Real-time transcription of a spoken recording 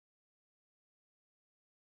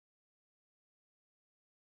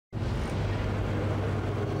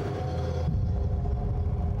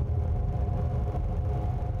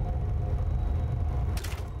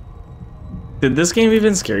Did this game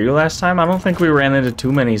even scare you last time? I don't think we ran into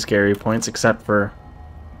too many scary points except for...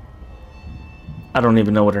 I don't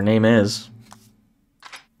even know what her name is.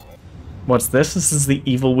 What's this? This is the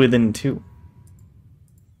Evil Within 2.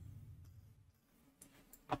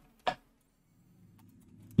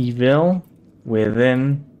 Evil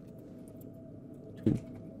Within 2.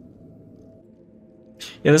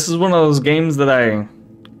 Yeah, this is one of those games that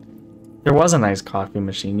There was a nice coffee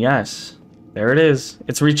machine, yes. There it is.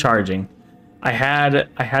 It's recharging. I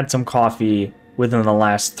had some coffee within the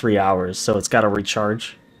last 3 hours, so it's got to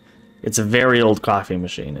recharge. It's a very old coffee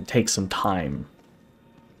machine. It takes some time.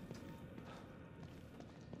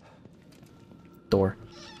 Door.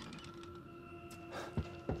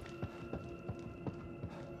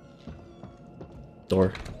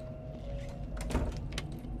 Door.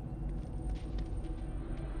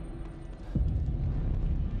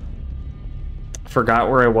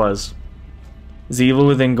 Forgot where I was. Is Evil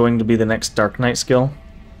Within going to be the next Dark Knight skill?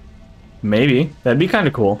 Maybe. That'd be kind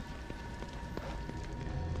of cool.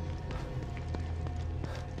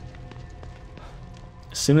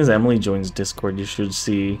 As soon as Emily joins Discord, you should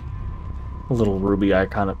see a little ruby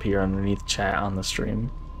icon appear underneath chat on the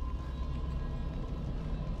stream.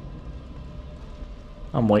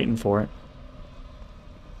 I'm waiting for it.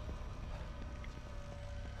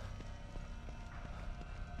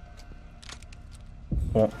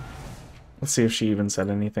 Well, let's see if she even said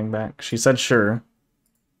anything back. She said sure.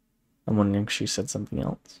 I'm wondering if she said something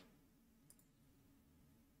else.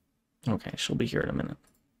 Okay, she'll be here in a minute.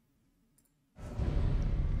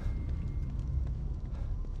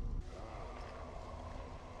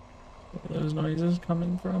 Where are those noises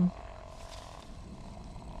coming from?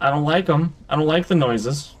 I don't like them. I don't like the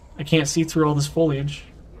noises. I can't see through all this foliage.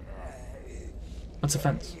 What's the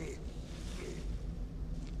fence?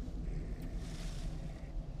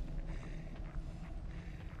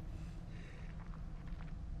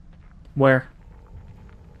 Where?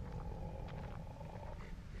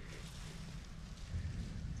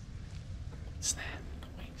 What's that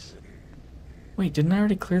noise? Wait, didn't I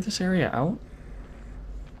already clear this area out?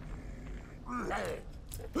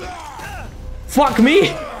 Fuck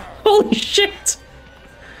me! Holy shit!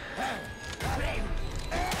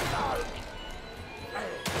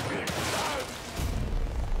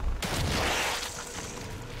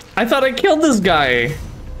 I thought I killed this guy!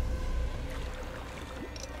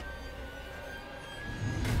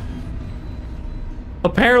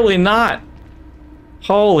 Apparently not.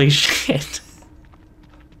 Holy shit.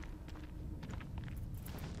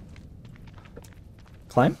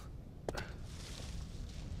 Climb?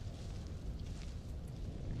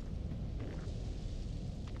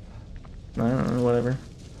 I don't know, whatever.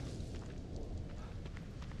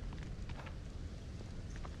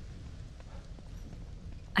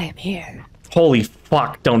 I am here. Holy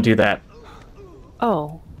fuck, don't do that.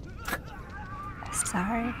 Oh.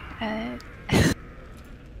 Sorry.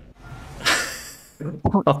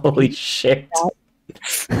 Holy shit.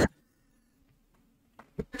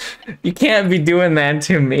 You can't be doing that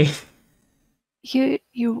to me. You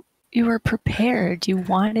were prepared. You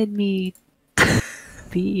wanted me to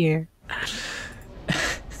be here.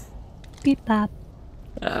 Beep bop.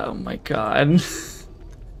 Oh my god.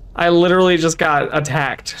 I literally just got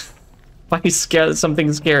attacked by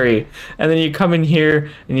something scary. And then you come in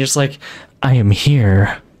here and you're just like, I am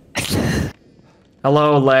here.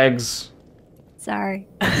 Hello, legs. Sorry.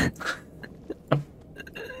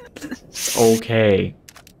 Okay.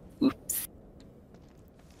 Oops.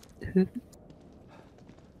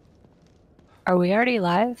 Are we already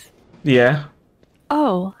live? Yeah.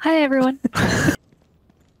 Oh, hi everyone.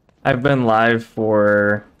 I've been live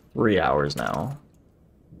for 3 hours now.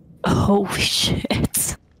 Oh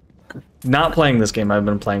shit. Not playing this game, I've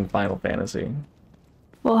been playing Final Fantasy.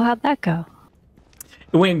 Well, how'd that go?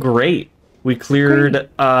 It went great. We cleared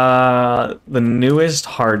the newest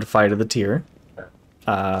hard fight of the tier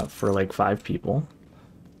for like 5 people.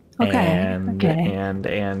 Okay. And okay. and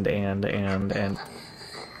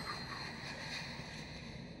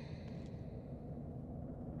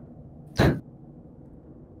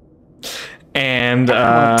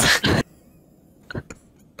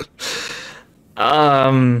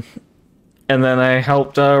and then I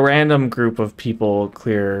helped a random group of people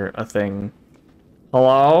clear a thing.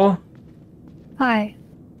 Hello? Hi.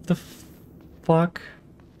 The fuck?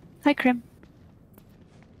 Hi, Krim.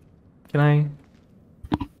 Can I?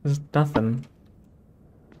 There's nothing.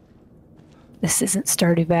 This isn't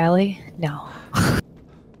Stardew Valley. No.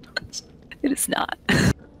 It is not.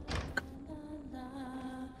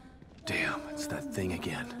 Damn, it's that thing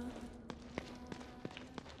again.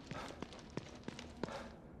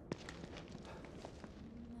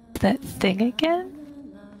 That thing again?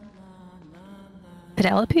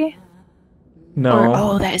 Penelope? No. Or,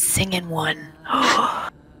 oh, that singing one.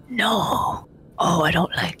 No. Oh, I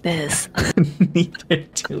don't like this. Neither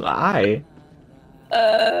do I.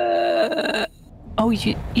 Oh,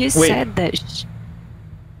 you Wait. said that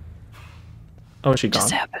Oh, she gone?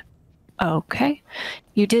 just happened. Okay.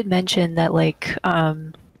 You did mention that, like,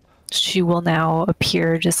 she will now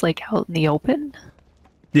appear just, like, out in the open.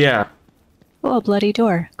 Yeah. Oh, a bloody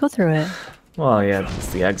door. Go through it. Well, yeah, that's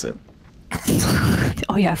the exit.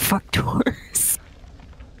 Oh, yeah, fuck doors.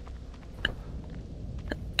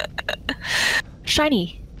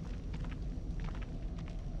 Shiny.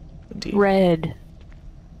 Indeed. Red.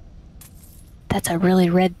 That's a really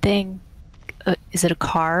red thing. Is it a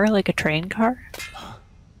car? Like a train car?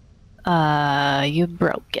 You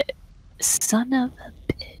broke it. Son of a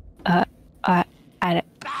bitch.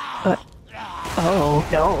 Oh,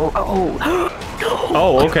 no. Oh.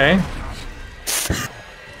 Oh, okay.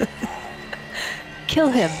 Kill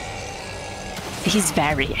him. He's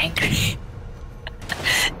very angry.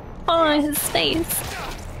 Oh, his face.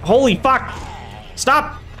 Holy fuck!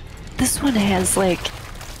 Stop! This one has, like...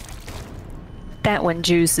 That one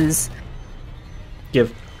juices.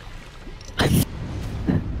 Give.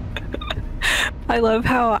 I love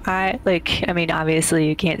how I mean, obviously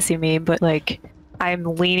you can't see me, but like I'm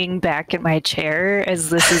leaning back in my chair as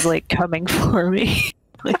this is like coming for me.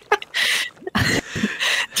 Like,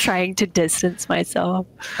 trying to distance myself.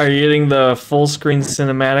 Are you getting the full screen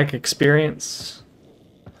cinematic experience?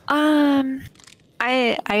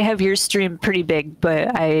 I have your stream pretty big,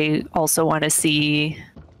 but I also want to see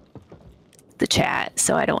the chat,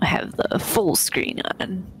 so I don't have the full screen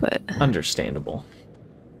on, but Understandable.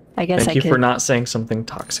 I guess Thank I you could. for not saying something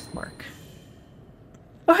toxic, Mark.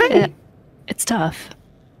 Oh, hey! Yeah, it's tough.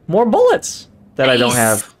 More bullets that I don't Nice.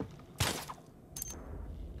 have.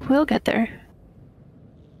 We'll get there.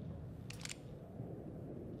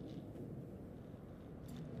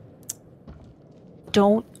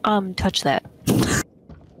 Don't touch that.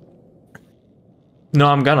 No,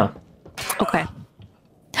 I'm gonna. Okay.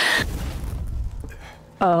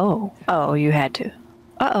 Oh, you had to.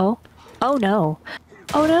 Uh-oh. Oh no.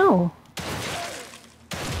 Oh no.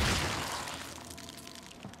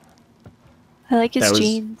 I like his That was-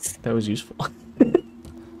 jeans. That was useful.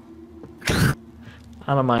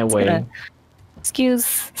 Out of my way. gonna-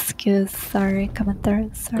 Excuse, sorry, coming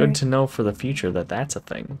through, sorry. Good to know for the future that that's a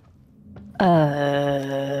thing.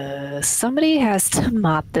 Somebody has to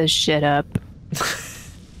mop this shit up.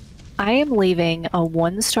 I am leaving a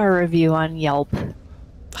 1-star review on Yelp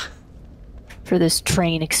for this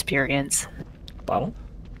train experience. Bottle?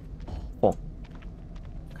 Full.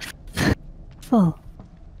 Full.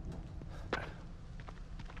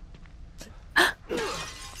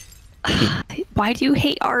 Why do you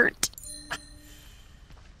hate art?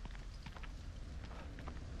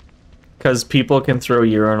 Because people can throw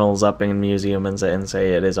urinals up in museums and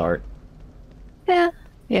say it is art. Yeah.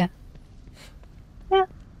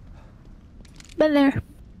 Been there.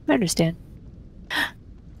 I understand.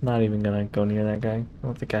 Not even gonna go near that guy. I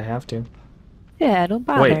don't think I have to. Yeah, don't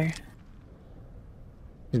bother. Wait.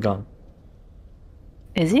 He's gone.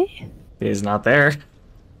 Is he? He's not there.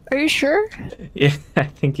 Are you sure? Yeah, I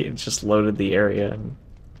think it just loaded the area and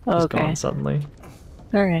he's Okay. gone suddenly.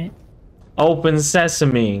 Alright. Open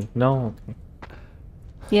sesame. No, okay.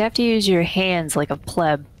 You have to use your hands like a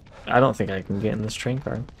pleb. I don't think I can get in this train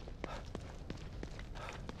car.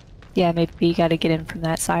 Yeah, maybe you gotta get in from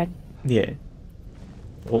that side. Yeah.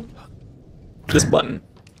 Oh. This button.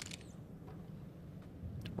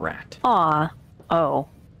 Rat. Aw. Oh.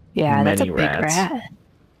 Yeah, that's a Many big rats. rat.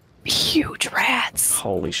 Huge rats.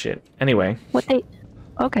 Holy shit. Anyway. What they...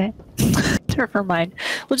 Okay. Never mind.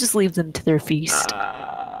 We'll just leave them to their feast.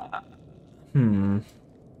 Hmm.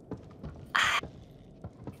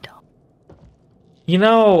 You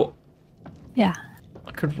know, Yeah.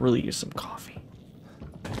 I could really use some coffee.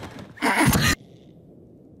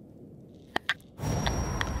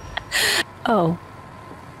 Oh.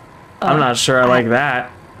 I'm not sure I like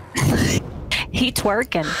that. He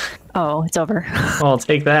twerking. Oh, it's over. Well, I'll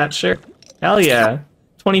take that, sure. Hell yeah.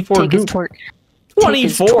 24 Take his goop. twerk. Take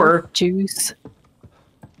his 24? twerk juice.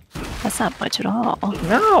 That's not much at all.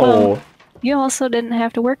 No. You also didn't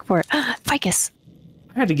have to work for it. Ficus.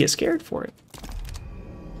 I had to get scared for it.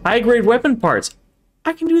 High grade weapon parts.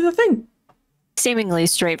 I can do the thing. Seemingly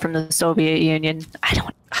straight from the Soviet Union. I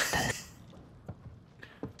don't...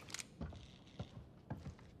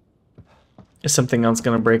 Is something else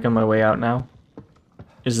gonna break on my way out now?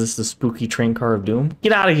 Is this the spooky train car of doom?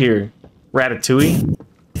 Get out of here, Ratatouille.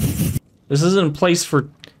 This isn't a place for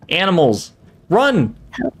animals. Run!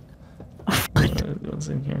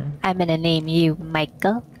 I'm gonna name you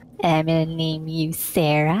Michael. I'm gonna name you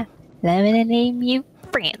Sarah. And I'm gonna name you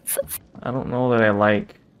Francis. I don't know that I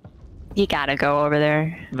like You gotta go over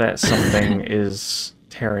there. that something is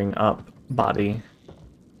tearing up body.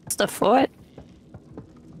 It's the foot.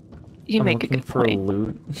 You I'm make a looking good for point.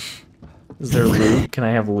 loot. Is there loot? Can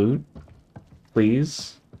I have loot?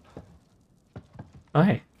 Please? Oh,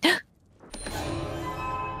 hey.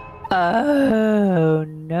 Oh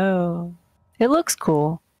no. It looks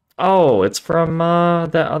cool. Oh, it's from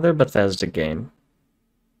that other Bethesda game.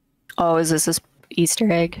 Oh, is this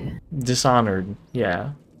Easter egg? Dishonored,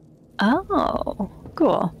 yeah. Oh,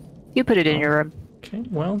 cool. You put it in your room. Okay,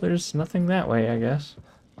 well, there's nothing that way, I guess.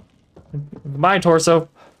 Bye, torso.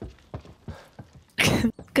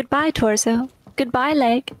 Goodbye, torso. Goodbye,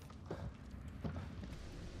 leg.